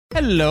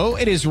Hello,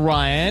 it is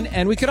Ryan,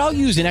 and we could all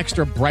use an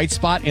extra bright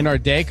spot in our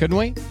day, couldn't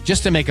we?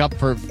 Just to make up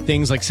for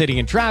things like sitting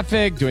in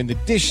traffic, doing the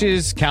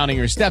dishes, counting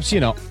your steps,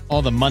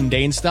 all the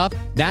mundane stuff.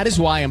 That is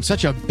why I'm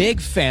such a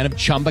big fan of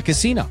Chumba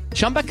Casino.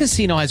 Chumba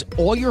Casino has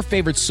all your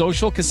favorite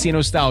social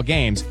casino-style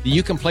games that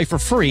you can play for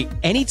free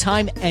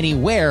anytime,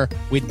 anywhere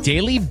with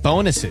daily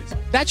bonuses.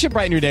 That should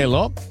brighten your day a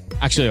little.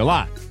 Actually, a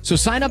lot. So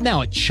sign up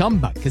now at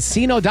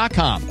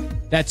ChumbaCasino.com.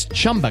 That's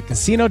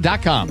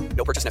ChumbaCasino.com.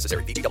 No purchase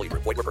necessary. VGW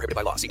Group. Void where prohibited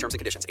by law. See terms and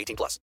conditions.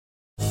 18+.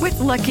 With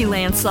Lucky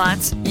Land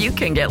Slots, you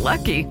can get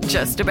lucky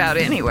just about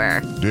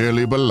anywhere.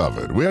 Dearly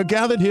beloved, we are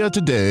gathered here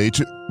today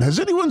to... Has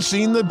anyone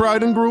seen the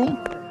bride and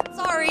groom?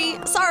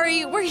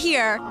 Sorry, we're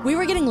here. We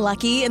were getting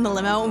lucky in the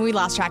limo and we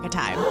lost track of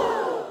time.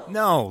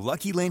 No,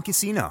 Lucky Land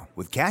Casino.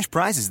 With cash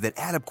prizes that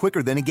add up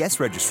quicker than a guest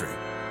registry.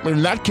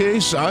 In that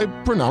case, I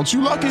pronounce you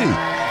lucky.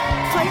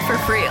 Play for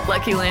free at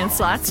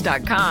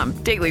LuckyLandSlots.com.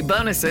 Daily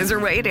bonuses are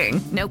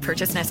waiting. No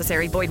purchase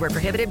necessary. Void where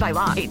prohibited by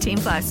law.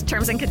 18+.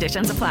 Terms and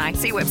conditions apply.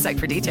 See website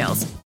for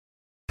details.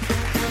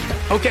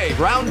 Okay,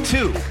 round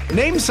two.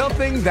 Name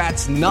something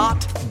that's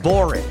not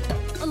boring.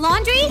 A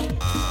laundry?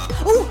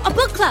 Ooh, a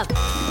book club.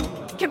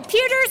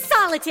 Computer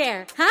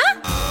solitaire,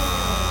 huh?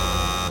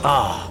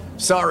 Ah,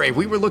 sorry.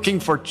 We were looking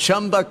for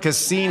Chumba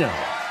Casino.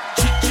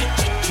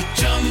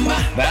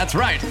 That's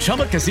right.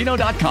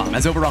 ChumbaCasino.com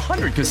has over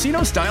 100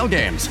 casino-style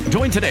games.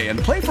 Join today and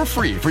play for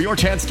free for your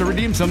chance to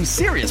redeem some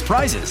serious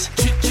prizes.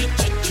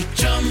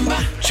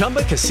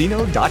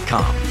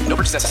 ChumbaCasino.com. No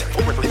purchase necessary.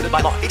 Void where prohibited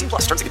by law. 18+.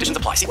 Terms and conditions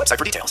apply. See website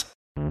for details.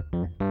 Jones.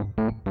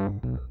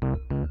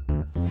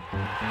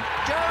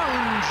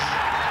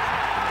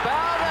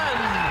 Bowden.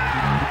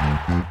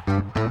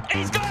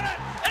 He's got it.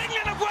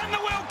 England have won the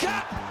World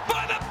Cup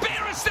by the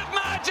barest of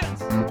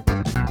margins.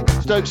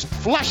 Stokes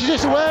flashes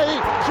it away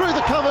through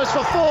the covers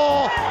for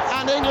 4,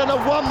 and England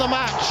have won the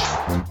match.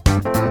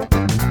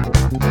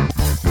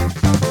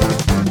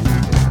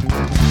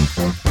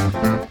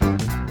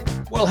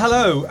 Well,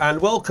 hello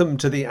and welcome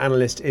to the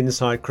Analyst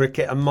Inside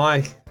Cricket. And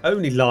my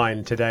only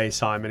line today,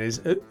 Simon,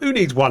 is who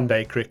needs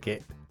one-day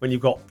cricket when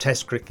you've got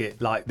Test cricket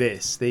like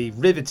this? The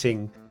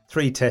riveting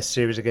 3-Test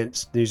series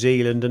against New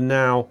Zealand, and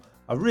now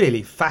a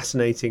really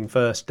fascinating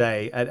first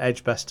day at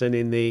Edgbaston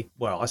in the,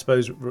 well, I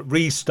suppose,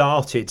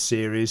 restarted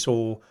series,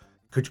 or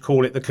could you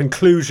call it the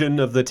conclusion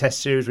of the Test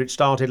series which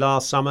started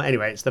last summer?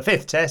 Anyway, it's the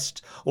 5th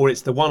Test, or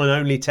it's the one and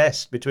only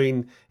Test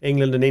between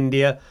England and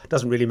India.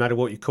 Doesn't really matter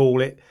what you call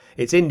it.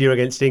 It's India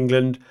against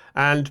England,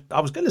 and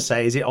I was going to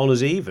say, is it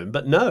honours even?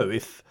 But no,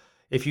 if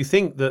you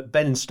think that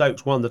Ben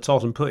Stokes won the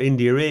toss and put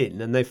India in,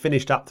 and they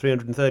finished up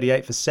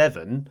 338 for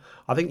 7,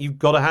 I think you've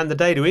got to hand the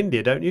day to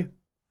India, don't you?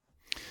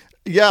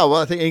 Yeah, well,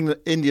 I think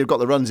India have got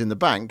the runs in the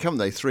bank, haven't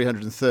they?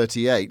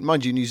 338.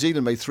 Mind you, New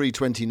Zealand made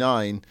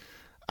 329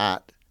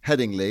 at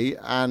Headingley,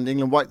 and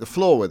England wiped the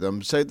floor with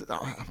them. So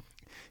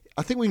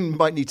I think we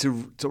might need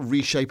to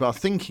reshape our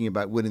thinking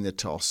about winning the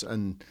toss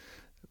and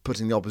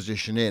putting the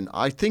opposition in.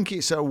 I think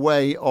it's a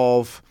way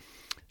of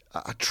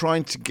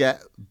trying to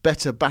get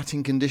better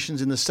batting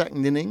conditions in the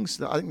second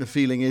innings. I think the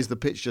feeling is the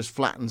pitch just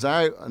flattens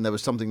out, and there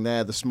was something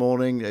there this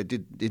morning. It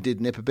did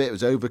nip a bit. It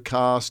was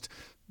overcast.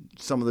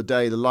 Some of the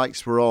day the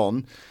lights were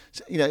on.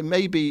 So, it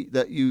may be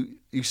that you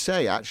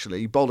say,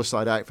 actually, bowler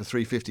side out for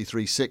 350,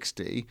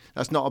 360.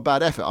 That's not a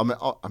bad effort.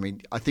 I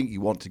mean, I think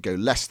you want to go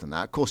less than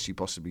that. Of course you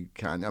possibly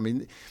can. I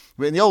mean,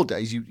 in the old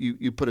days,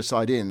 you put a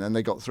side in and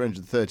they got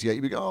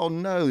 338. You'd go, oh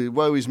no,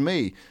 woe is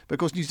me.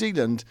 Because New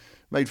Zealand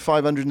made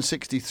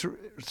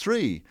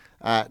 563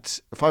 at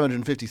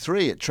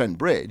 553 at Trent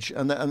Bridge,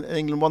 and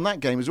England won that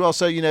game as well.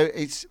 So,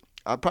 it's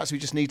perhaps we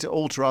just need to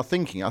alter our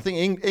thinking. I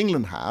think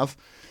England have.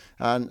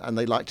 And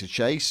they like to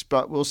chase,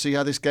 but we'll see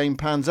how this game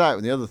pans out.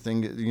 And the other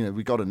thing,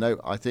 we've got to note,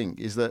 I think,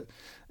 is that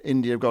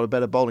India have got a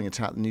better bowling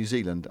attack than New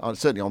Zealand,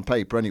 certainly on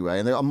paper anyway,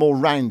 and they've got a more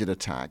rounded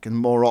attack and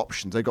more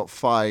options. They've got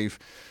 5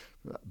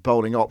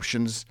 bowling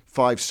options,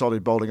 5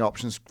 solid bowling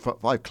options,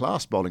 5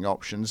 class bowling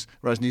options,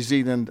 whereas New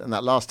Zealand in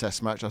that last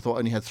Test match, I thought,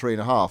 only had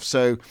 3.5.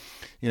 So,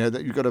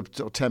 that you've got to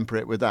sort of temper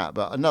it with that.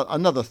 But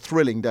another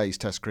thrilling day's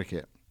Test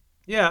cricket.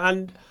 Yeah,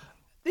 and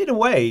in a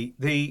way,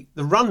 the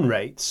run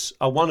rates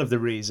are one of the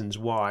reasons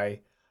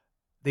why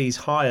these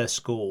higher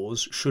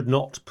scores should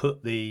not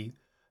put the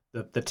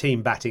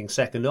team batting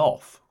second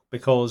off.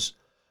 Because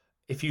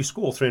if you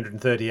score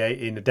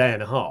 338 in a day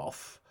and a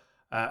half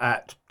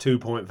at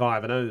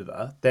 2.5 and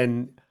over,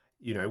 then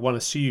one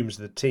assumes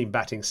the team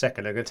batting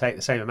second are going to take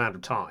the same amount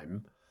of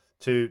time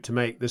to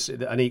make this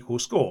an equal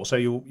score. So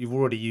you've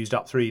already used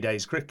up 3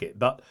 days cricket.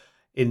 But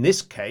in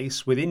this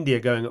case, with India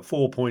going at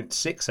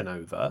 4.6 and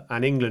over,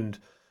 and England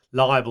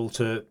liable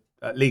to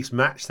at least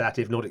match that,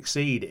 if not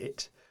exceed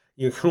it,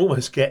 you can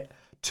almost get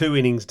 2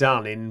 innings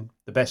done in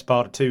the best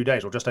part of 2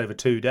 days, or just over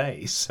 2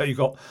 days. So you've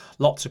got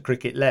lots of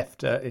cricket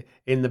left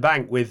in the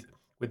bank with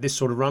this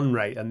sort of run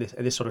rate and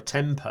this sort of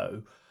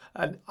tempo.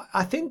 And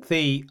I think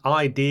the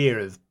idea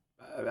of,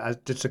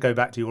 just to go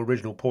back to your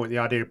original point, the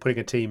idea of putting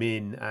a team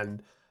in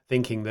and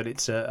thinking that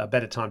it's a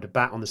better time to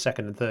bat on the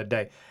second and third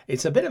day,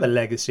 it's a bit of a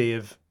legacy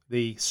of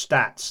the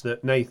stats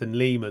that Nathan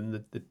Lehman,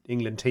 the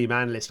England team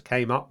analyst,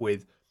 came up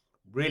with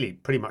really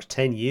pretty much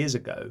 10 years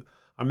ago.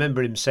 I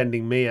remember him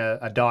sending me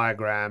a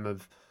diagram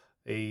of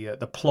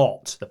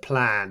the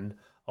plan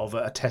of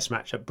a test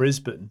match at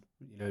Brisbane,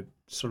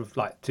 sort of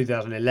like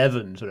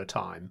 2011 sort of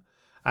time.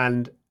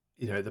 And,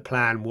 the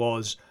plan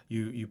was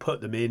you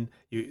put them in,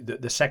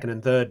 the second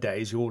and third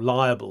days, you're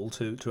liable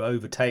to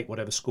overtake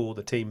whatever score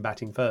the team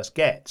batting first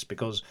gets,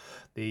 because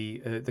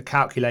the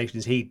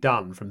calculations he'd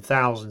done from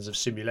thousands of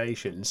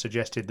simulations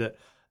suggested that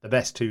the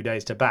best 2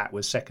 days to bat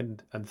was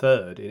second and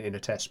third in a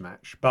test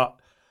match. But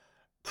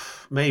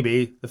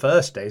maybe the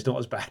first day is not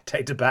as bad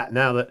day to bat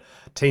now that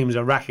teams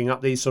are racking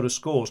up these sort of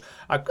scores.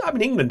 I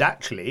mean, England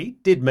actually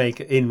did make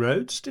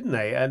inroads, didn't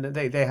they? And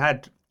they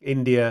had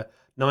India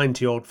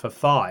 98 for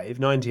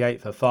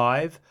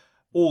 5.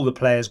 All the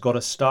players got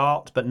a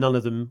start, but none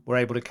of them were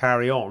able to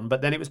carry on.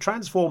 But then it was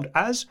transformed,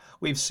 as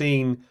we've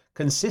seen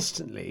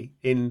consistently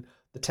in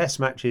the test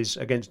matches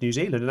against New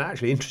Zealand, and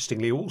actually,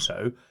 interestingly,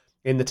 also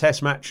in the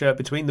test match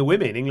between the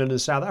women, England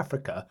and South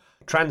Africa,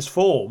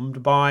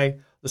 transformed by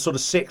the sort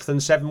of 6th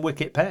and 7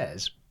 wicket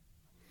pairs.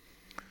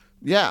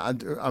 Yeah,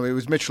 and I mean, it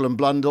was Mitchell and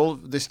Blundell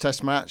this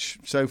test match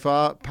so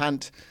far.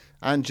 Pant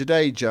and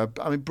Jadeja,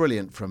 I mean,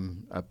 brilliant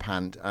from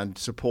Pant, and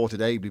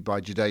supported ably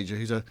by Jadeja,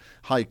 who's a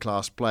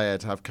high-class player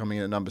to have coming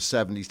in at number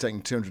 7. He's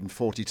taken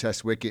 240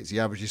 test wickets. He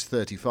averages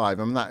 35.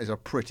 I mean, that is a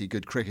pretty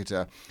good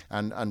cricketer.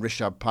 And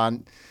Rishabh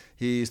Pant,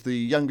 he's the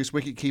youngest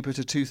wicketkeeper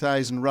to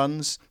 2,000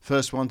 runs,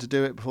 first one to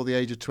do it before the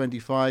age of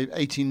 25,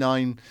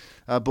 89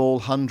 ball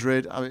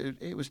 100. I mean,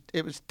 it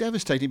was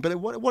devastating. But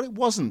what it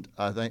wasn't,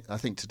 I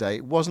think today,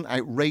 it wasn't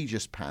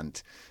outrageous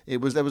Pant. There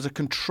was a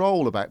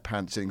control about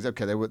Pant's innings.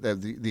 Okay, there were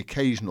the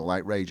occasional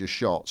outrageous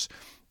shots.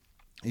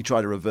 He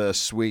tried a reverse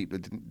sweep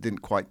that didn't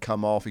quite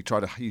come off. He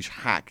tried a huge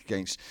hack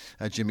against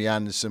Jimmy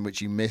Anderson, which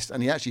he missed,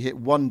 and he actually hit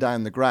one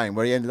down the ground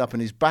where he ended up on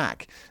his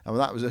back. And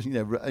that was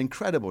an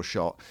incredible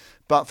shot.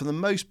 But for the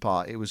most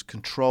part, it was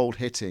controlled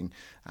hitting,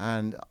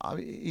 and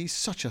he's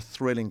such a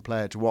thrilling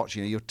player to watch.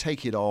 You'll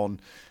take it on,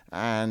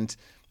 and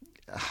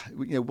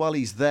while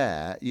he's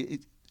there,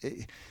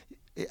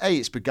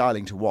 it's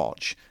beguiling to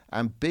watch,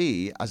 and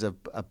B, as a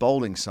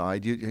bowling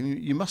side,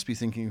 you must be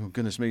thinking, oh,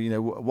 goodness me,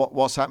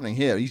 what's happening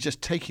here? He's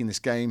just taking this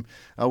game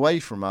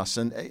away from us.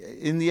 And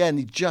in the end,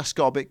 he just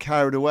got a bit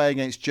carried away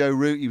against Joe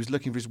Root. He was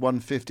looking for his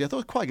 150. I thought it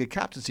was quite a good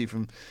captaincy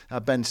from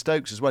Ben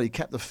Stokes as well. He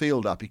kept the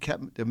field up. He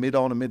kept the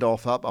mid-on and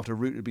mid-off up after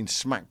Root had been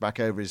smacked back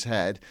over his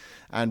head.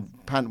 And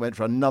Pant went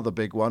for another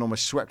big one,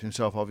 almost swept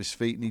himself off his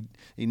feet, and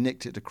he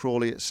nicked it to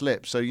Crawley at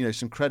slip. So,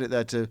 some credit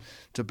there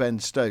to Ben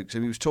Stokes.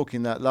 And he was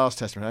talking that last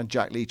test, and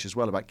Jack Leach as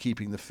well, about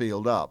keeping the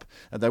field up.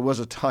 And there was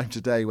a time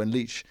today when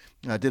Leach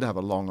did have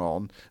a long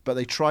on, but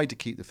they tried to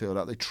keep the field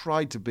up. They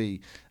tried to be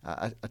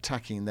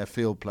attacking in their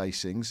field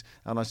placings,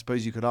 and I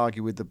suppose you could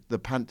argue with the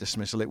Pant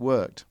dismissal, it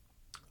worked.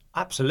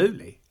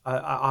 Absolutely.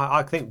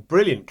 I think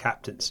brilliant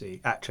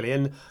captaincy, actually,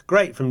 and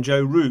great from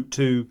Joe Root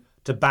to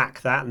back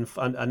that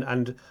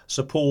and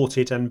support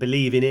it and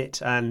believe in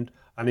it and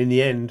in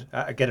the end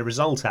get a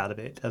result out of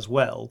it as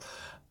well.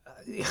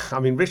 I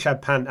mean,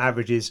 Rishabh Pant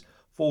averages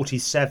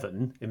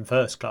 47 in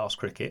first-class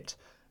cricket,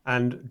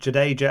 and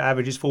Jadeja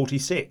averages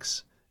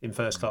 46 in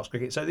first-class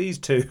cricket. So these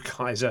two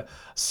guys are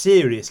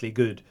seriously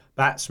good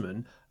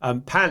batsmen.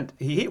 Pant,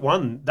 he hit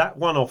one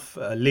off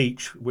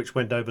Leach, which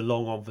went over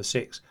long on for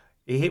 6.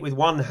 He hit with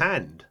one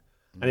hand,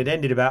 and it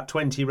ended about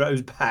 20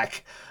 rows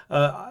back.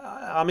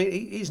 I mean,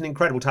 he's an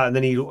incredible talent.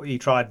 And then he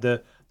tried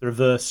the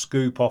reverse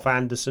scoop off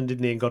Anderson,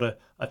 didn't he, and got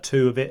a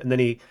 2 of it, and then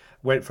he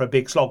went for a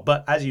big slog.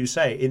 But as you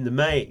say, in the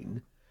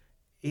main,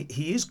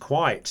 he is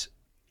quite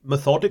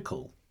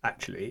methodical,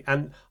 actually.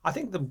 And I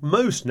think the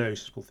most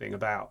noticeable thing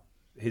about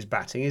his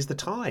batting is the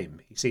time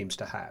he seems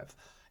to have.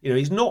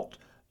 He's not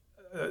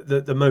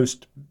the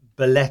most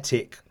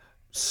balletic,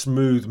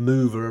 smooth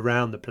mover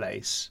around the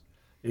place.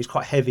 He's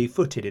quite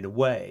heavy-footed in a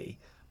way,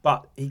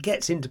 but he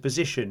gets into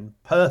position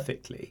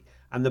perfectly.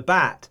 And the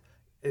bat,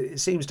 it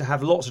seems to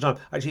have lots of time.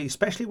 Actually,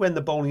 especially when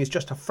the bowling is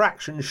just a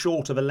fraction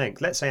short of a length.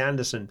 Let's say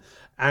Anderson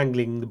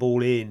angling the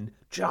ball in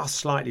just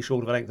slightly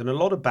short of a length. And a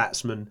lot of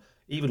batsmen,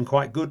 even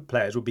quite good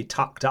players, would be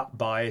tucked up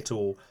by it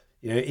or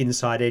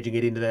inside edging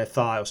it into their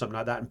thigh or something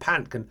like that. And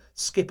Pant can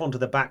skip onto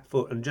the back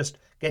foot and just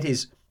get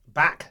his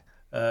back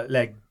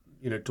leg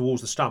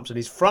towards the stumps and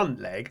his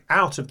front leg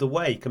out of the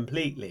way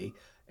completely,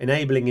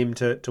 enabling him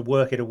to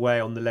work it away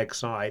on the leg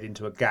side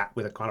into a gap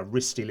with a kind of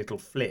wristy little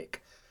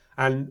flick.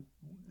 And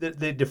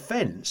the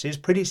defence is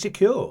pretty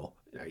secure.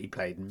 He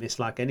played and missed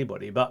like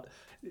anybody, but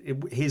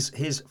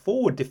his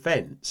forward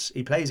defence,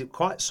 he plays it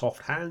quite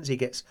soft hands. He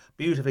gets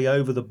beautifully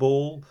over the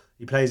ball.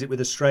 He plays it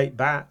with a straight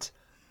bat.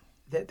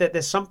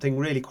 There's something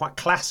really quite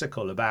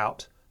classical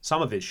about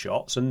some of his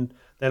shots, and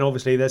then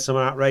obviously there's some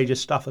outrageous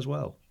stuff as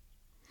well.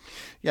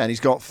 Yeah, and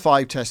he's got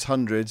 5 Test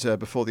hundreds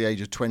before the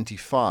age of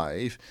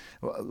 25.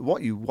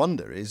 What you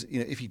wonder is,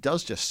 if he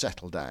does just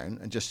settle down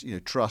and just,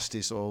 trust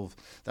his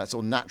that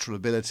sort of natural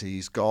ability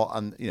he's got,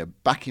 and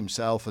back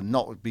himself and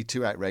not be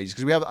too outrageous.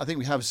 Because I think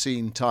we have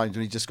seen times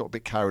when he just got a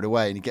bit carried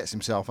away and he gets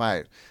himself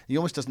out. He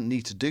almost doesn't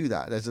need to do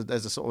that. There's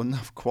a sort of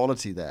enough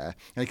quality there,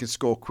 and he can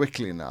score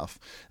quickly enough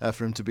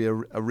for him to be a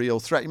real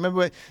threat. You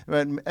remember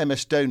when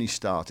MS Dhoni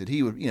started?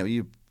 He would,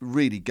 he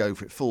really go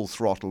for it full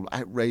throttle,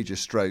 outrageous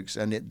strokes,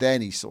 and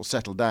then he sort of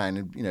settled down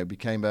and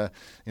became a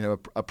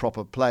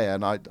proper player.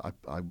 And I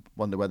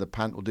wonder whether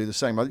Pant will do the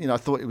same. I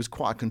thought it was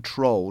quite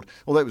controlled,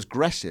 although it was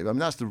aggressive. I mean,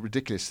 that's the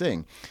ridiculous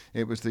thing.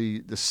 It was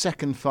the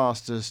second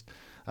fastest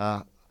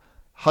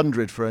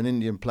 100 for an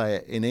Indian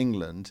player in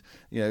England.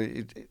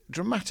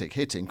 Dramatic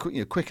hitting,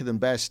 quicker than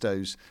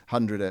Bairstow's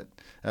 100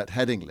 at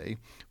Headingley.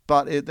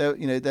 But he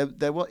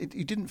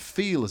didn't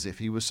feel as if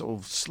he was sort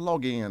of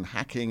slogging and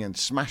hacking and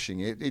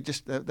smashing it. It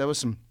just there was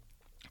some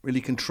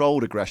really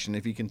controlled aggression.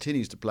 If he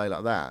continues to play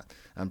like that,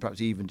 and perhaps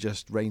even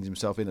just reins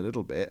himself in a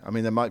little bit. I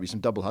mean, there might be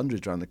some double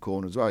hundreds around the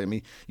corner as well. I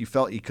mean, you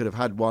felt he could have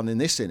had one in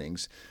this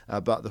innings,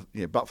 but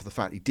for the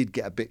fact he did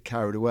get a bit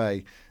carried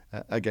away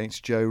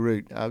against Joe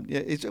Root.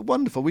 It's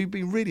wonderful.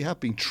 We have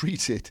been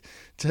treated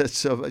to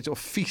sort of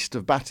feast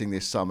of batting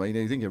this summer.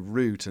 You think of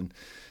Root and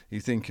you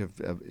think of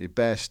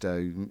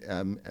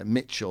Bairstow,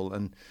 Mitchell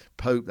and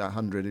Pope, that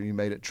 100 he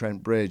made at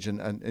Trent Bridge, and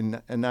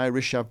now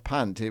Rishabh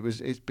Pant.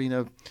 It's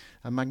been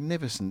a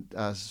magnificent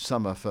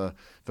summer for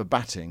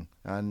batting,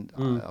 and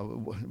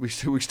we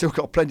still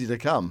got plenty to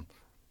come.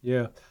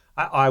 Yeah,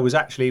 I was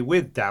actually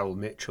with Daryl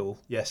Mitchell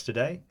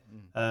yesterday,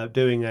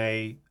 doing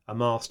a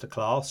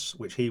masterclass,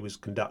 which he was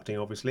conducting,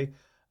 obviously,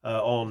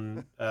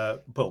 on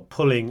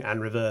pulling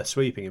and reverse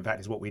sweeping. In fact,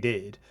 is what we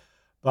did,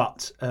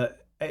 but.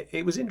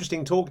 It was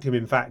interesting talking to him,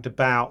 in fact,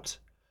 about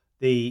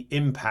the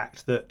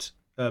impact that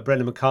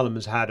Brendan McCullum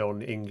has had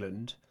on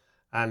England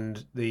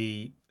and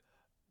the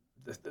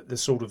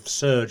sort of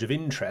surge of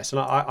interest.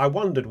 And I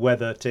wondered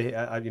whether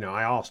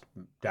I asked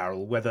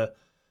Daryl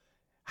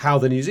how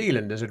the New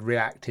Zealanders had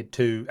reacted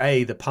to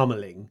A, the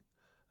pummelling,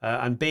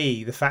 and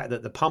B, the fact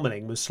that the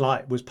pummelling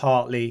was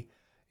partly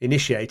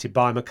initiated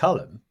by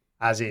McCullum,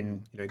 as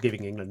in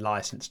giving England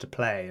licence to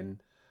play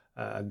and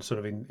sort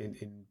of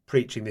in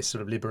preaching this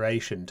sort of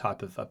liberation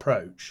type of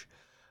approach.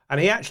 And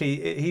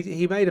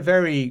he made a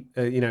very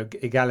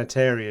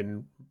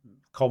egalitarian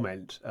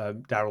comment,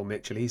 Daryl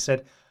Mitchell. He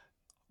said,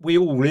 we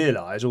all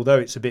realise, although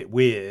it's a bit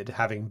weird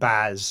having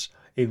Baz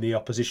in the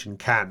opposition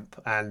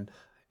camp and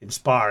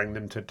inspiring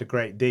them to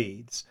great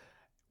deeds,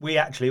 we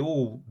actually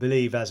all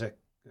believe as a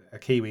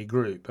Kiwi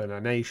group and a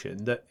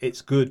nation that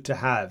it's good to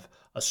have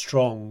a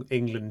strong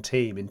England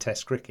team in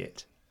Test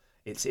cricket.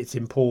 It's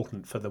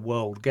important for the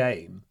world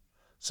game.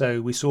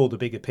 So we saw the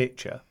bigger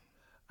picture,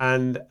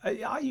 and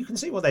you can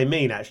see what they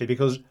mean, actually,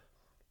 because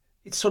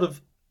it's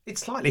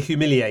slightly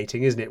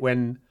humiliating, isn't it,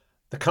 when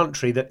the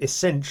country that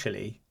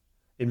essentially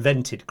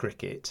invented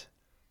cricket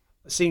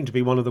seemed to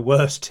be one of the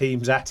worst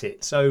teams at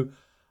it. So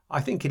I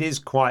think it is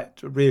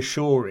quite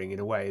reassuring in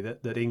a way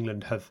that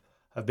England have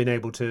been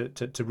able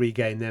to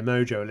regain their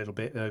mojo a little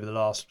bit over the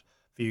last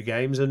few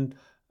games, and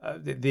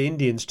the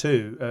Indians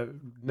too.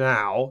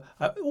 Now,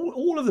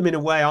 all of them in a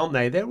way, aren't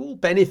they? They're all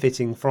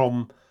benefiting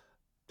from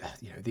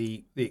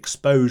the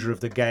exposure of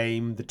the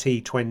game, the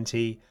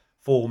T20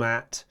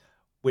 format,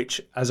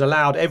 which has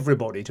allowed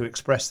everybody to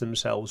express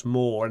themselves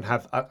more and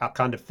have a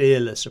kind of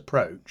fearless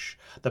approach.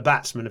 The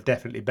batsmen have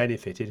definitely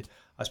benefited.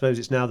 I suppose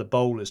it's now the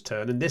bowlers'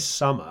 turn, and this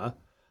summer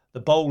the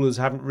bowlers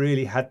haven't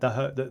really had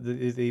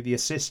the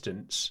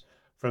assistance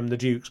from the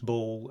Duke's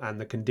ball and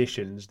the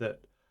conditions that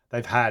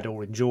they've had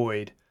or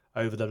enjoyed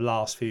over the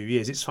last few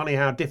years. It's funny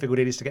how difficult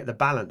it is to get the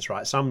balance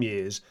right. Some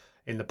years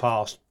in the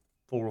past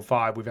 4 or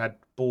 5, we've had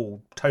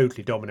ball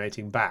totally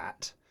dominating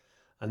bat,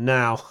 and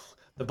now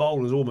the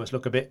bowlers almost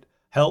look a bit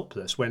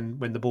helpless when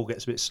the ball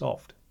gets a bit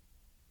soft.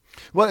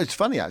 Well, it's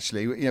funny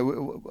actually.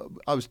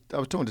 I was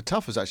talking to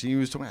Tuffers actually. He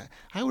was talking about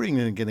how are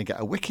England going to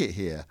get a wicket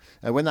here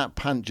when that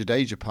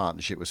Pant-Jadeja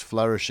partnership was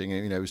flourishing.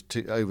 It was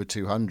over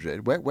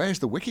 200. Where's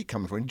the wicket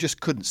coming from? You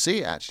just couldn't see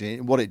it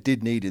actually. What it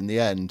did need in the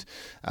end,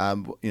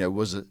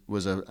 was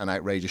an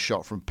outrageous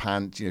shot from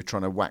Pant.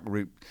 Trying to whack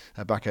Root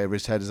back over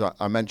his head, as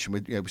I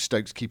mentioned, with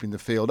Stokes keeping the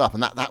field up,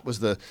 and that was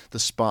the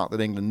spark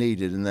that England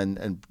needed. And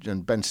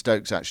then Ben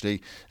Stokes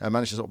actually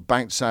managed to sort of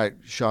bounce out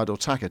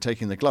Shardul Thakur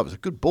taking the glove. It was a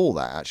good ball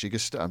that actually,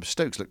 because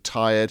Stokes looked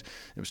tired.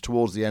 It was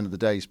towards the end of the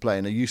day. He's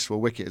playing a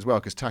useful wicket as well,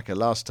 because Thakur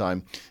last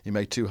time he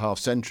made 2 half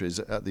centuries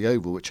at the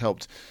Oval, which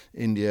helped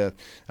India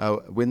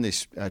win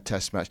this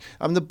Test match.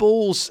 The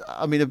balls,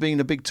 have been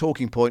a big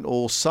talking point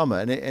all summer,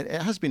 and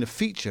it has been a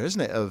feature,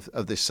 isn't it,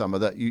 of this summer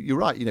that you're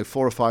right.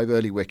 4 or 5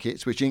 early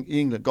wickets, which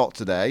England got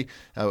today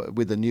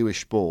with the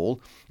newish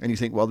ball, and you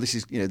think, well, this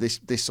is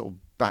this sort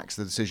of backs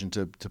the decision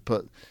to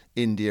put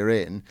India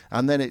in,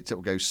 and then it sort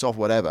of goes soft,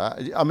 whatever.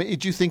 I mean,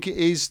 do you think it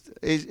is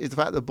the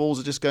fact that the balls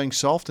are just going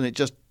soft and it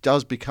just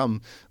does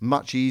become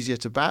much easier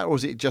to bat, or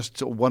is it just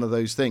sort of one of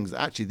those things that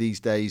actually these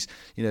days,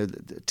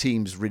 the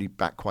teams really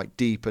bat quite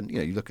deep, and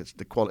you look at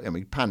the quality. I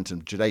mean, Pant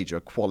and Jadeja are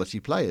quality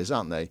players,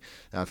 aren't they,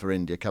 for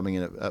India, coming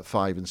in at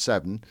 5 and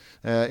 7,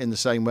 in the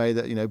same way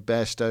that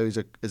Bairstow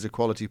is a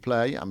quality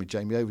player. I mean,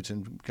 Jamie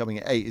Overton coming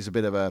at 8 is a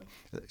bit of a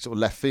sort of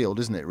left field,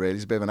 isn't it? Really,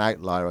 it's a bit of an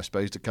outlier, I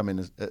suppose, to come in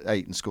at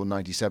 8 and score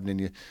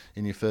 97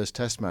 in your first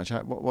Test match.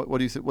 What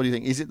do you think? What do you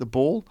think? Is it the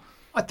ball?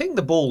 I think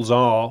the balls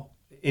are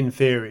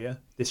inferior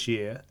this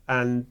year,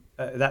 and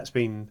that's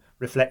been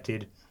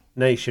reflected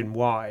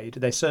nationwide.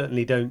 They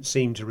certainly don't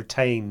seem to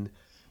retain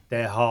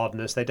their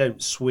hardness. They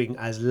don't swing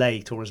as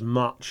late or as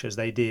much as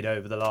they did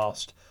over the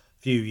last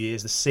few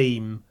years. The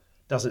seam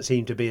doesn't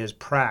seem to be as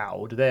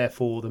proud,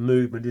 therefore the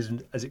movement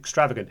isn't as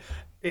extravagant.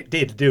 It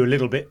did do a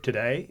little bit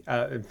today.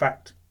 In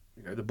fact,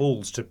 the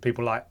balls to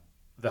people like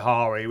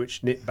Vihari,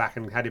 which nipped back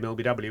and had him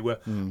LBW,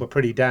 were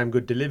pretty damn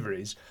good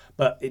deliveries,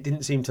 but it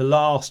didn't seem to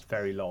last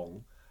very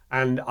long.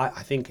 And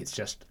I think it's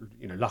just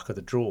luck of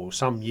the draw.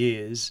 Some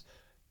years,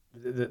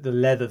 the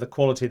leather, the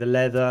quality of the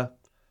leather,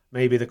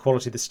 maybe the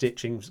quality of the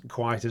stitching's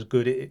quite as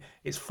good.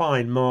 It's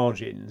fine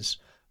margins,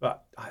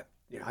 but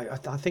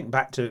I think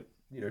back to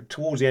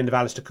towards the end of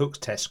Alistair Cook's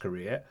Test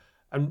career,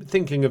 and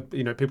thinking of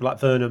people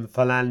like Vernon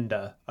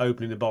Philander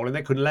opening the bowling,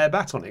 they couldn't lay a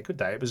bat on it, could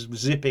they? It was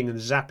zipping and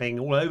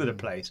zapping all over the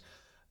place.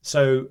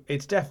 So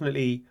it's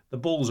definitely, the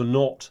balls are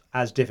not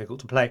as difficult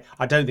to play.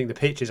 I don't think the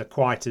pitches are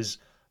quite as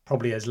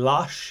probably as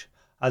lush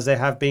as they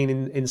have been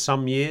in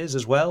some years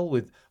as well.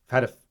 We've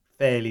had a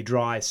fairly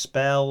dry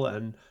spell,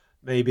 and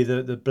maybe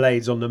the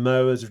blades on the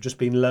mowers have just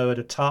been lowered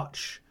a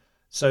touch,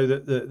 so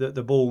that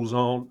the balls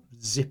aren't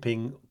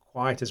zipping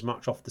quite as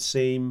much off the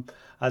seam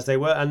as they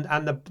were.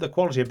 And the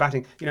quality of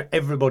batting,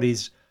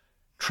 everybody's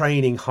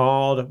training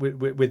hard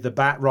with the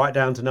bat right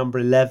down to number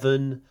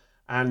 11,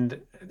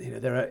 and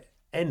there are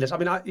endless. I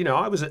mean,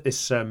 I was at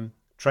this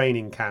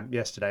training camp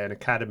yesterday, an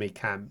academy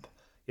camp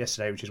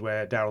yesterday, which is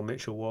where Daryl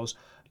Mitchell was,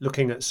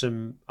 looking at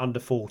some under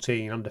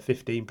 14, under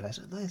 15 players.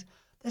 And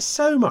there's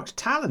so much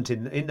talent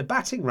in the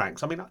batting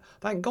ranks. I mean,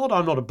 thank God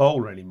I'm not a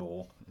bowler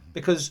anymore,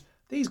 because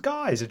these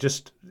guys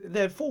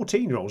they're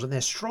 14-year-olds and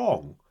they're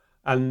strong.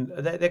 And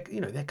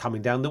they're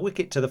coming down the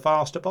wicket to the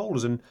faster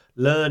bowlers and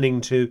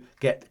learning to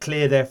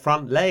clear their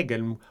front leg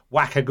and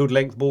whack a good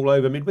length ball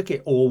over mid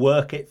wicket, or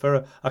work it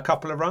for a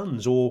couple of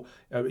runs, or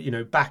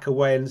back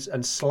away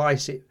and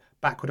slice it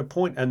backward a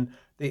point. And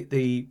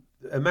the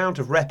amount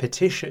of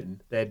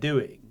repetition they're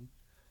doing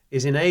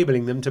is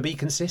enabling them to be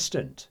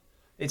consistent.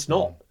 It's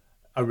not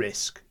a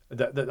risk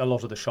that a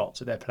lot of the shots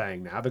that they're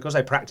playing now, because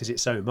they practice it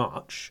so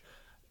much.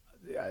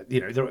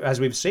 As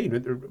we've seen,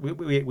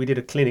 we did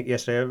a clinic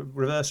yesterday,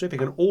 reverse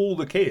sweeping, and all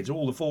the kids,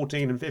 all the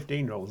 14 and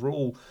 15-year-olds, were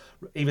all,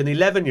 even the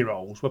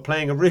 11-year-olds, were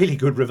playing a really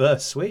good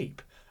reverse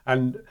sweep,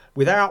 and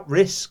without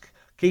risk,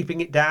 keeping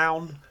it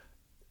down,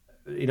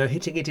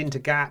 hitting it into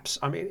gaps.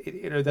 I mean,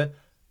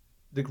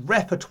 the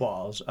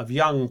repertoires of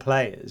young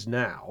players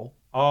now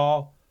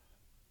are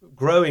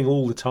growing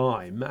all the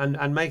time,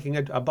 and making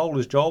a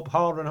bowler's job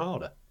harder and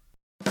harder.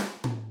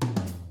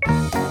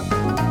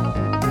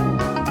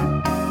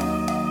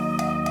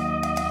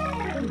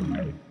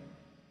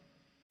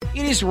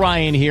 It is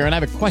Ryan here, and I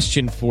have a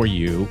question for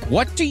you.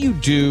 What do you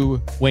do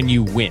when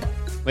you win?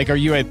 Like, are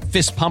you a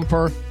fist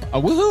pumper, a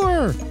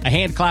woohooer, a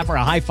hand clapper,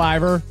 a high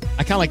fiver?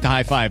 I kind of like the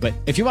high five, but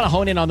if you want to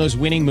hone in on those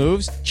winning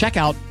moves, check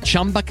out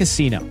Chumba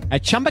Casino.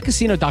 At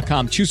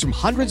ChumbaCasino.com, choose from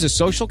hundreds of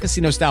social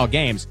casino-style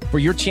games for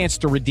your chance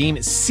to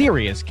redeem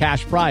serious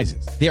cash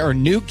prizes. There are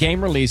new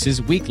game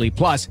releases weekly,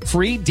 plus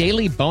free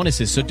daily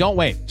bonuses. So don't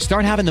wait.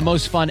 Start having the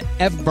most fun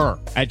ever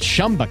at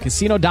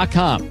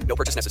ChumbaCasino.com. No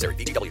purchase necessary.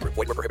 VGW. Void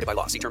where prohibited by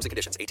law. See terms and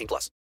conditions.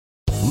 18+.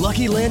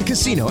 Lucky Land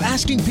Casino,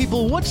 asking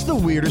people, what's the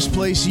weirdest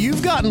place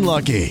you've gotten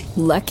lucky?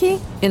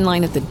 Lucky? In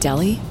line at the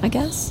deli, I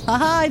guess?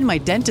 Aha, in my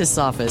dentist's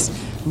office.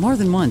 More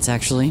than once,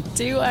 actually.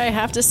 Do I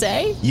have to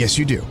say? Yes,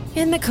 you do.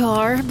 In the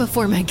car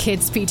before my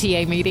kids'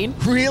 PTA meeting.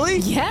 Really?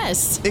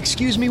 Yes.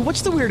 Excuse me,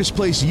 what's the weirdest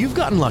place you've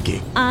gotten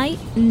lucky? I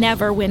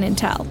never win and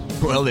tell.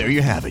 Well, there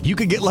you have it. You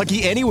can get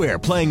lucky anywhere,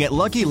 playing at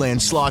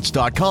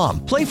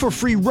LuckyLandSlots.com. Play for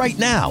free right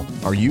now.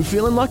 Are you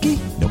feeling lucky?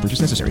 No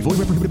purchase necessary. Void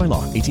where prohibited by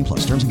law.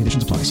 18+. Terms and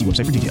conditions apply. See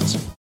website for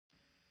details.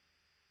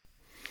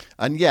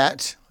 And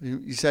yet,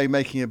 you say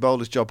making a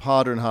bowler's job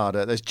harder and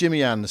harder. There's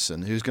Jimmy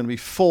Anderson, who's going to be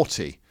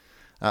 40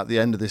 at the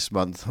end of this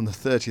month, on the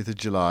 30th of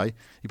July.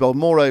 He bowled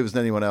more overs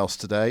than anyone else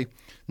today.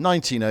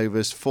 19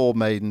 overs, 4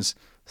 maidens,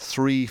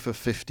 3 for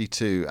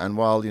 52. And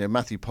while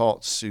Matthew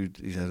Potts, who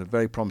had a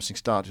very promising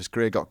start to his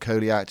career, got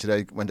Kohli out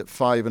today, went at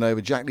 5 and over.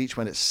 Jack Leach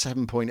went at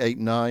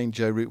 7.89.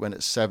 Joe Root went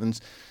at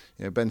 7s.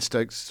 Ben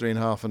Stokes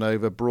 3.5 and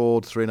over.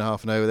 Broad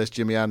 3.5 and over. There's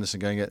Jimmy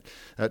Anderson going at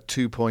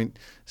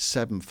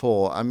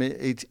 2.74. I mean,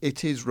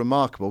 it is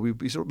remarkable.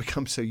 We sort of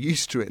become so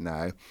used to it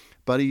now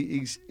but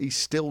he's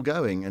still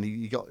going, and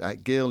he got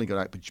out Gill, he got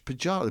out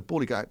Pajara. The ball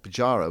he got out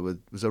Pajara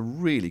was a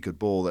really good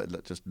ball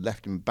that just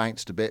left him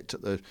bounced a bit,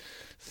 took the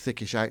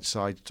thickish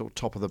outside sort of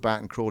top of the bat,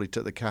 and Crawley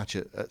took the catch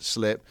at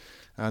slip,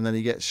 and then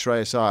he gets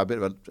Shreyas Iyer,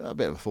 a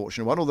bit of a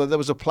fortunate one. Although there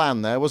was a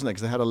plan there, wasn't there?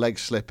 Because they had a leg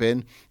slip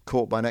in,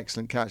 caught by an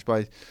excellent catch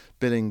by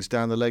Billings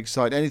down the leg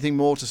side. Anything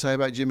more to say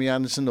about Jimmy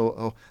Anderson,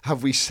 or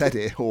have we said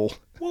it all?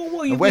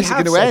 Well, and where's it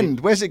going to end?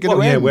 Where's it going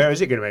to end? Yeah, where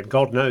is it going to end?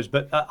 God knows.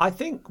 But I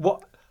think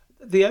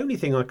the only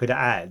thing I could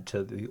add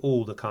to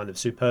all the kind of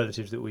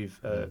superlatives that we've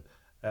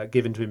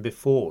given to him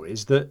before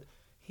is that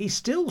he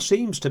still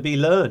seems to be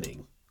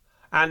learning.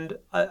 And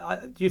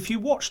if you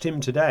watched him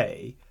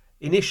today,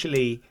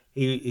 initially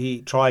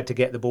he tried to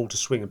get the ball to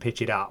swing and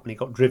pitch it up, and he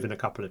got driven a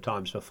couple of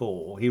times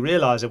before. He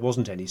realised there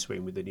wasn't any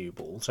swing with the new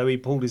ball, so he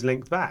pulled his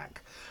length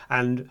back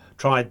and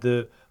tried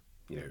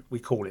we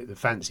call it the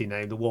fancy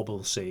name, the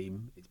wobble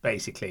seam. It's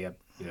basically a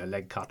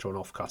leg cutter or an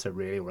off cutter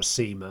really, or a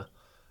seamer.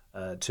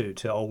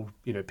 To old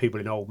people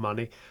in old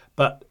money,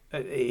 but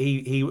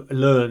he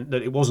learned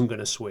that it wasn't going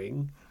to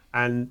swing,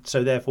 and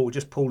so therefore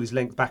just pulled his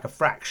length back a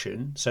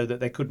fraction so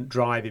that they couldn't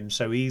drive him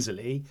so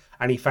easily,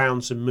 and he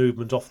found some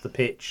movement off the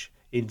pitch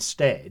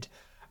instead.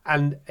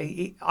 And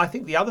I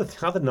think the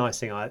other nice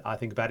thing I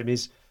think about him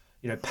is,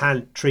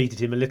 Pant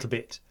treated him a little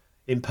bit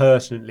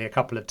impertinently a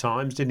couple of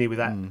times, didn't he, with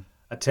that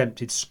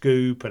attempted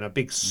scoop and a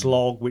big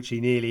slog which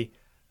he nearly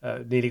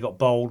got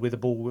bowled with. The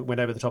ball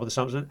went over the top of the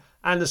stumps.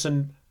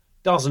 Anderson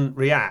doesn't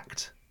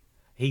react.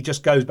 He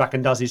just goes back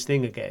and does his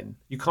thing again.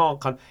 You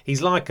can't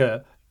he's like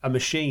a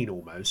machine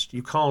almost.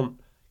 You can't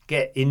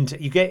get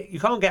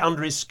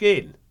under his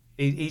skin.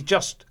 He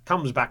just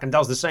comes back and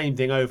does the same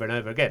thing over and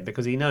over again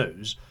because he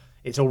knows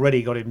it's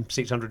already got him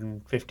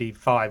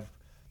 655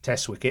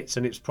 test wickets,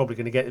 and it's probably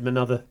going to get him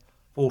another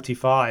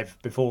 45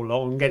 before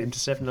long and get him to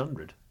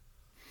 700.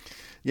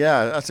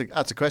 Yeah, that's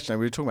a question.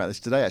 We were talking about this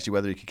today, actually,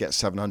 whether he could get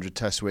 700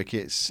 Test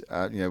wickets.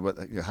 Has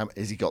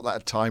he got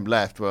that time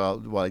left? Well,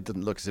 he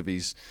doesn't look as if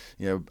he's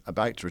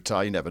about to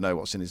retire. You never know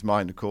what's in his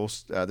mind, of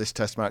course. This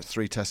Test match,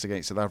 3 tests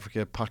against South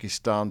Africa,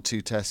 Pakistan,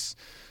 2 tests.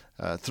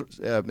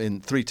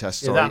 In 3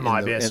 tests, sorry, that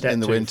might be a step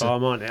too far,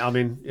 mightn't it? I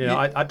mean,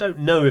 I don't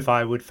know if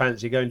I would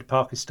fancy going to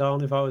Pakistan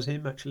if I was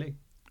him, actually.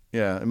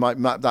 Yeah,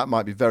 that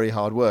might be very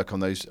hard work on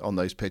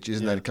those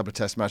pitches, and then a couple of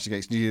Test matches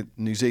against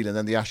New Zealand,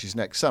 then the Ashes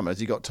next summer. Has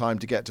he got time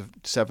to get to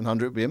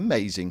 700? It would be an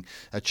amazing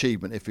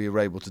achievement if he were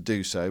able to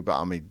do so. But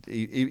I mean,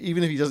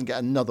 even if he doesn't get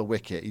another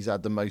wicket, he's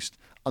had the most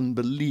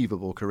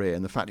unbelievable career,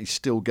 and the fact he's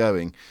still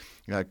going,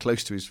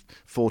 close to his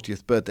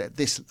 40th birthday at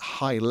this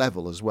high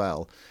level as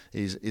well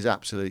is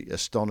absolutely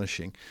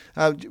astonishing.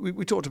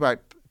 We talked about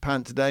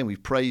Pant today, and we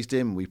praised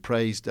him. We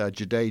praised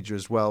Jadeja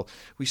as well.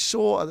 We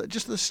saw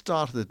just at the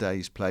start of the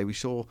day's play, we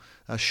saw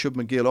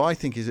Shubman Gill, who I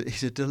think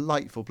is a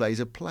delightful player.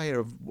 He's a player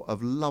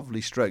of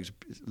lovely strokes,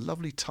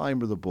 lovely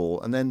timer of the ball,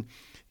 and then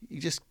he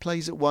just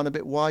plays it one a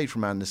bit wide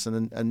from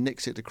Anderson and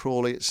nicks it to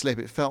Crawley at slip.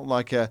 It felt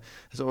like a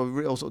sort of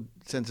real sort of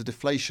sense of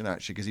deflation,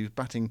 actually, because he was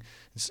batting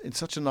in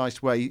such a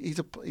nice way. He's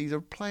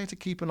a player to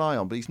keep an eye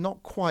on, but he's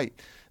not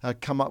quite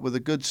come up with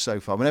the goods so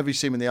far. Whenever you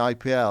see him in the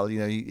IPL,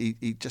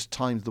 he just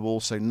times the ball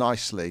so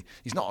nicely.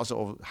 He's not a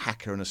sort of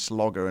hacker and a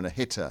slogger and a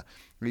hitter.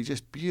 He's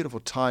just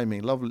beautiful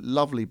timing,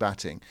 lovely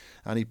batting,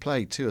 and he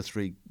played 2 or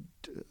 3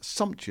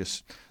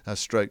 sumptuous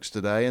strokes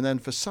today, and then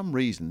for some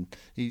reason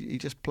he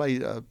just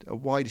played a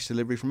widest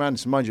delivery from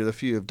Anderson. Mind you, a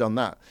few have done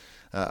that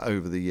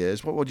over the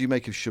years. What do you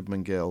make of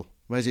Shubman Gill?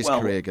 Where's his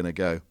career going to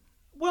go?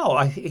 Well,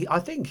 I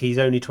think he's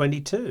only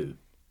 22.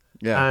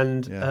 Yeah,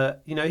 and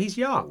he's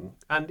young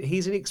and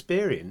he's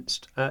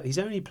inexperienced. He's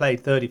only played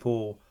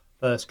 34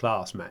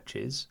 first-class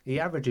matches. He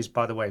averages,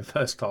 by the way, in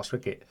first-class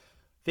cricket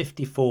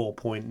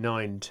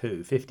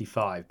 54.92,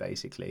 55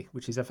 basically,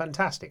 which is a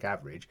fantastic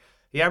average.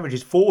 He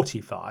averages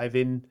 45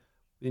 in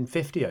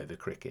 50 over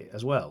cricket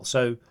as well.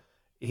 So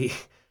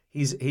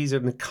he's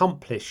an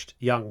accomplished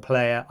young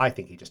player. I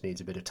think he just needs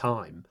a bit of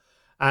time,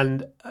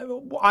 and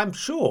I'm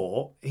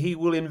sure he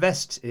will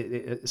invest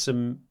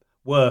some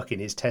work in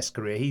his Test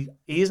career. He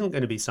isn't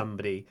going to be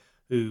somebody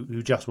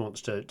who just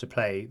wants to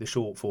play the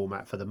short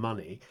format for the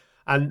money.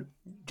 And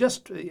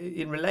just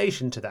in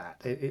relation to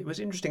that, it was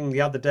interesting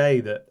the other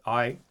day that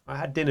I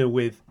had dinner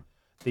with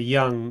the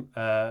young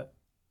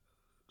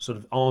sort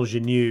of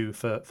ingenue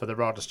for the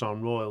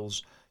Rajasthan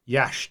Royals,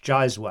 Yash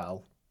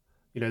Jaiswal,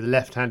 the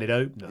left-handed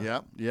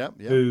opener,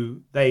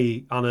 who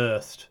they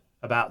unearthed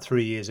about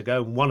 3 years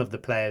ago, and one of the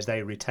players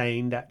they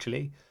retained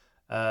actually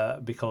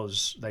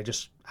because they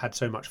just had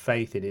so much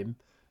faith in him.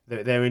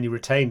 They only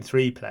retained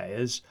 3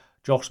 players: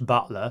 Josh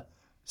Buttler,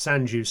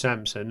 Sanju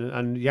Samson,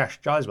 and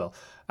Yash Jaiswal.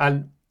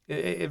 And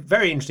a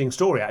very interesting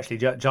story actually.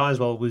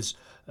 Jaiswal was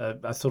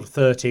a sort of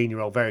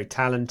 13-year-old, very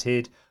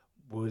talented.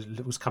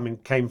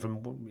 Came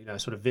from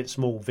sort of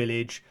small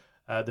village.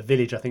 The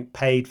village, I think,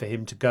 paid for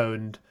him to go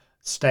and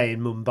stay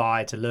in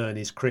Mumbai to learn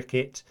his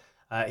cricket.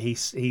 He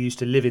used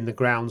to live in the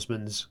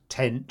groundsman's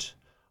tent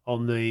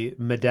on the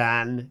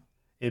Maidan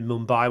in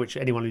Mumbai, which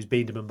anyone who's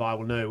been to Mumbai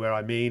will know where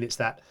I mean. It's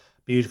that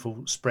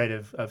beautiful spread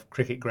of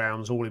cricket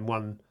grounds all in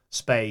one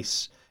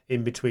space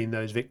in between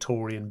those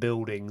Victorian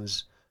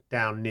buildings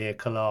down near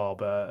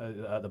Colab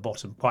at the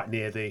bottom, quite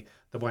near the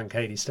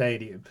Wankhede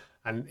Stadium.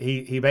 And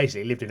he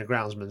basically lived in a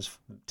groundsman's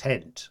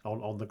tent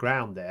on the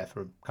ground there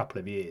for a couple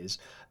of years,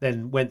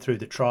 then went through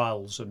the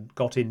trials and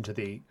got into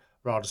the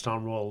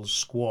Rajasthan Royals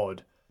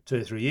squad 2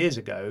 or 3 years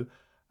ago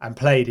and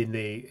played in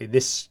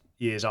this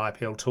year's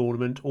IPL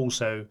tournament.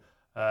 Also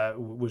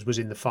was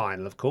in the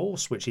final, of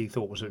course, which he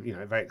thought was a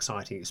very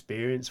exciting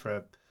experience for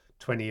a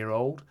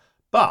 20-year-old.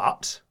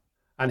 But,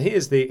 and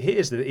here's the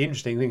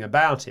interesting thing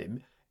about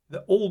him,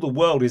 that all the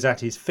world is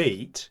at his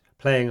feet,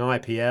 playing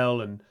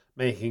IPL and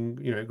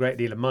making a great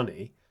deal of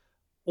money.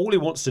 All he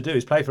wants to do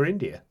is play for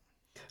India,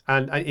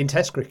 and in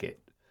Test cricket.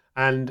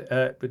 And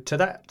to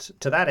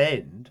that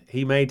end,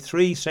 he made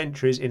 3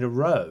 centuries in a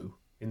row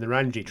in the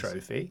Ranji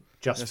Trophy.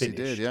 Just finished.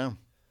 Yes, he did.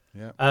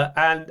 Yeah.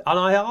 And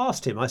I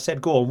asked him. I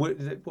said, "Go on.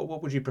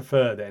 What would you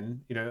prefer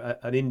then?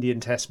 An Indian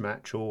Test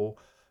match or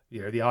the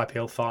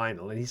IPL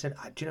final?" And he said,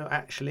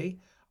 actually,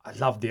 I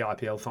loved the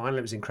IPL final.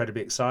 It was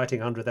incredibly exciting,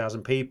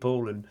 100,000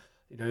 people, and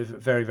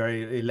very,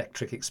 very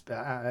electric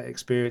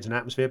experience and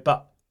atmosphere.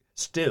 But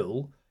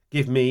still,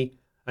 give me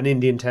an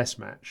Indian Test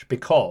match,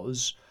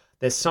 because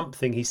there's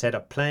something, he said,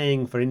 of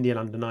playing for Indian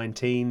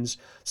under-19s,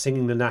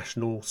 singing the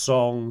national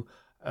song.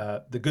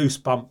 The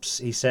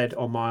goosebumps, he said,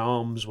 on my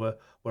arms were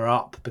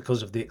up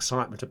because of the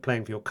excitement of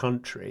playing for your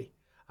country,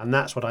 and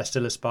that's what I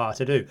still aspire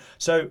to do.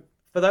 So,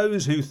 for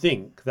those who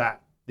think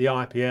that the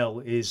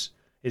IPL is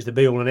the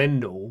be-all and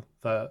end-all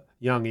for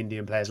young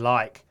Indian players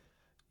like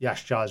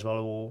Yash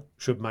Jaiswal or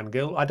Shubman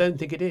Gill, I don't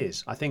think it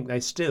is. I think they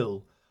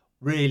still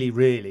really,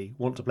 really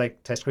want to play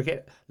Test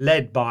cricket,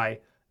 led by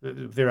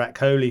Virat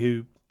Kohli,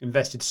 who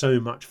invested so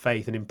much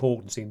faith and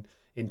importance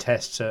in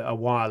Tests a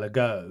while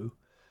ago.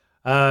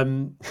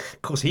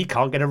 Of course, he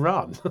can't get a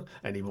run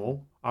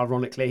anymore.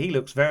 Ironically, he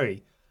looks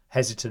very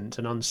hesitant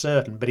and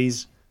uncertain, but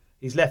he's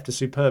left a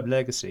superb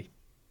legacy.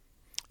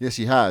 Yes,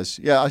 he has.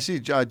 Yeah, I see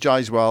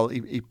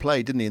Jaiswal. He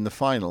played, didn't he, in the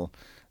final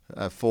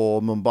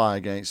for Mumbai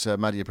against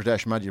Madhya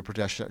Pradesh. Madhya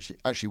Pradesh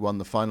actually won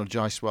the final.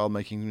 Jaiswal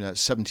making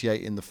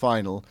 78 in the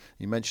final.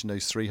 You mentioned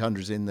those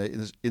 300s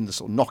in the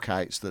sort of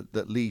knockouts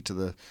that lead to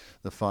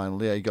the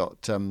final. Yeah, he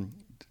got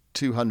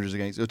 200s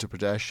against Uttar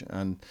Pradesh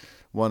and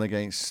one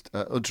against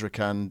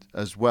Uttarakhand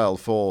as well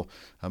for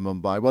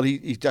Mumbai. Well,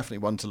 he's definitely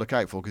one to look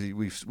out for,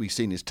 because we've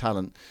seen his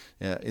talent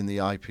in the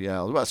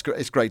IPL. Well,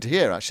 it's great to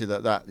hear, actually,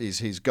 that is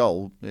his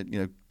goal,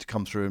 to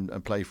come through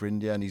and play for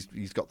India, and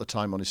he's got the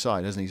time on his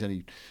side, hasn't he? He's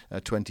only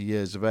 20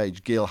 years of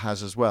age. Gill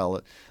has as well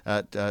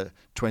at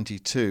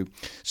 22.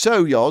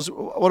 So, Yoz,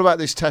 what about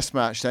this Test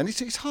match then?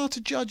 It's hard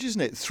to judge,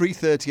 isn't it?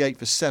 338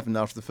 for 7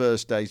 after the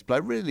first day's play.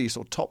 Really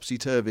sort of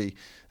topsy-turvy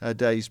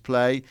day's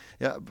play.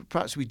 Yeah,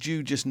 perhaps we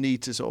do just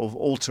need to sort of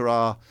alter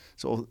our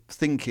sort of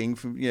thinking.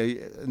 From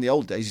in the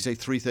old days, you say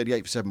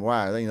 338 for 7.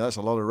 Wow, that's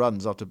a lot of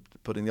runs after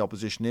putting the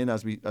opposition in,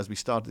 as we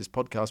started this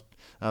podcast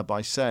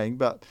by saying.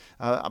 But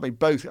I mean,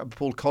 both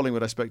Paul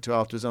Collingwood I spoke to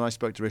afterwards, and I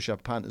spoke to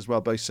Rishabh Pant as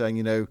well, both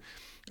saying,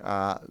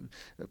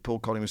 Paul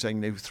Collingwood was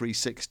saying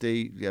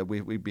 360. Yeah,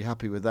 we'd be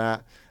happy with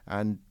that,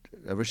 and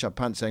Rishabh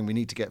Pant saying we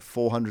need to get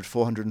 400,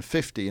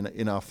 450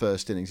 in our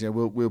first innings.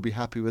 We'll be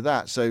happy with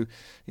that. So,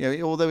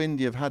 although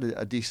India have had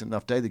a decent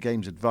enough day, the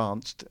game's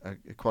advanced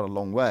quite a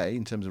long way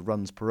in terms of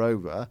runs per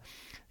over.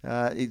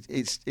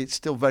 It's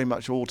still very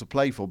much all to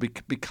play for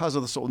because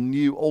of the sort of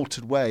new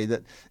altered way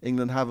that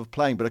England have of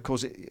playing. But of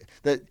course,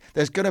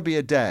 there's going to be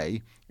a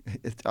day.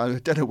 I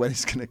don't know when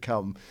it's going to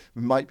come.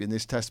 It might be in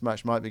this Test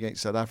match, might be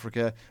against South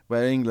Africa,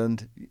 where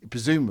England,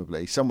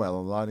 presumably, somewhere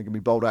along the line, are going to be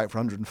bowled out for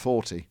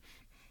 140.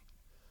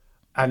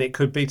 And it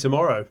could be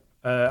tomorrow.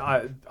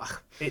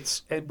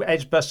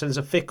 Edgbaston's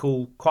a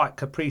fickle, quite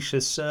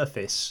capricious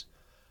surface.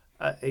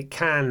 It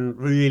can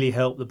really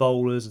help the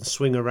bowlers and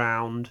swing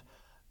around,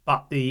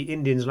 but the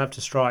Indians will have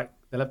to strike.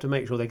 They'll have to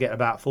make sure they get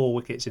about 4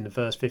 wickets in the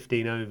first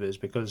 15 overs,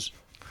 because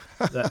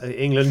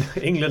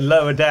England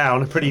lower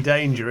down are pretty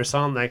dangerous,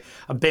 aren't they?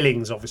 And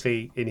Billings,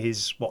 obviously, in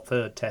his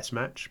third Test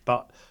match,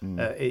 but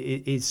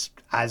is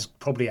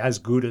probably as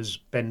good as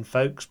Ben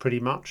Foakes, pretty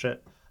much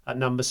at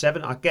number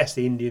 7. I guess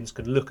the Indians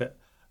can look at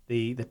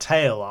the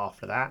tail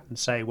after that and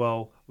say,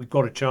 well, we've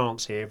got a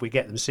chance here. If we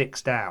get them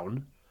 6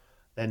 down,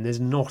 then there's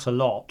not a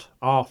lot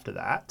after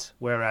that.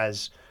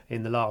 Whereas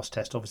in the last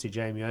Test, obviously,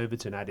 Jamie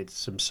Overton added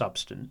some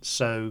substance.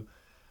 So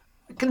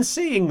I can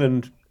see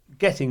England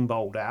getting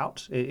bowled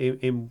out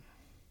in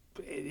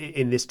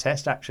this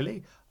Test,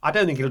 actually. I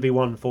don't think it'll be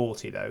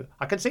 140, though.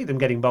 I can see them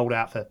getting bowled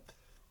out for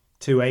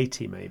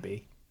 280,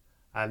 maybe,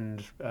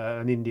 and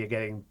India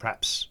getting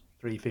perhaps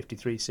 350,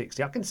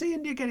 360. I can see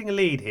India getting a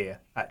lead here,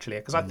 actually,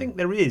 because I think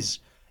there is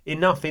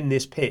enough in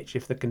this pitch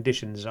if the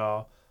conditions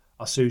are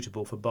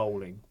suitable for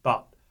bowling.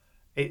 But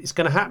it's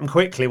going to happen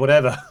quickly,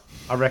 whatever,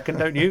 I reckon,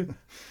 don't you?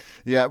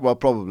 Yeah, well,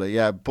 probably,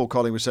 yeah. Paul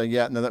Collingwood was saying,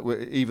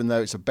 that even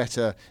though it's a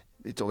better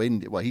it's all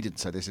India. Well, he didn't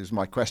say this. It was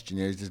my question.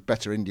 Is there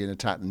better Indian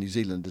attack than New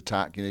Zealand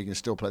attack? You can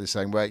still play the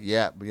same way.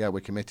 Yeah,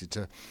 we're committed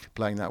to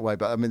playing that way.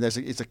 But I mean,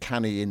 it's a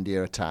canny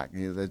India attack.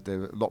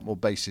 There are a lot more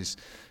bases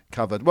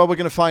covered. Well, we're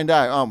going to find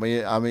out, aren't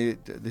we? I mean,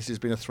 this has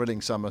been a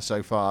thrilling summer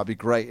so far. It'd be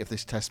great if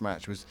this Test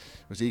match was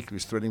equally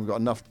as thrilling. We've got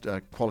enough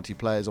quality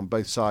players on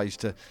both sides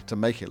to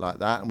make it like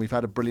that, and we've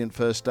had a brilliant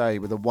first day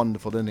with a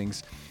wonderful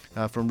innings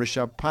from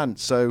Rishabh Pant.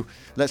 So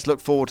let's look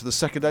forward to the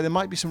second day. There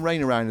might be some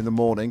rain around in the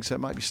morning, so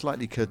it might be a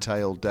slightly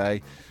curtailed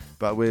day,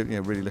 but we're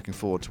really looking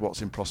forward to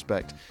what's in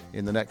prospect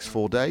in the next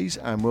 4 days,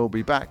 and we'll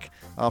be back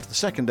after the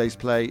second day's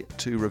play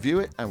to review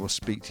it, and we'll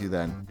speak to you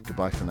then.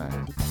 Goodbye for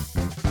now.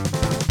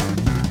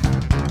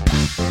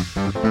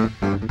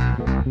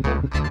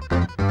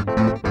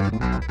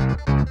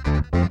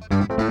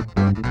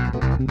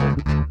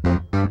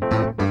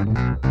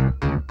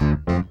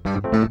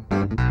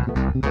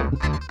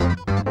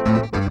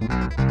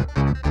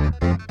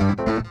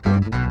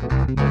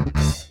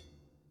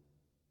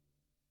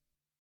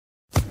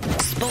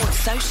 Sports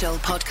Social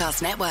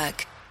Podcast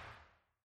Network.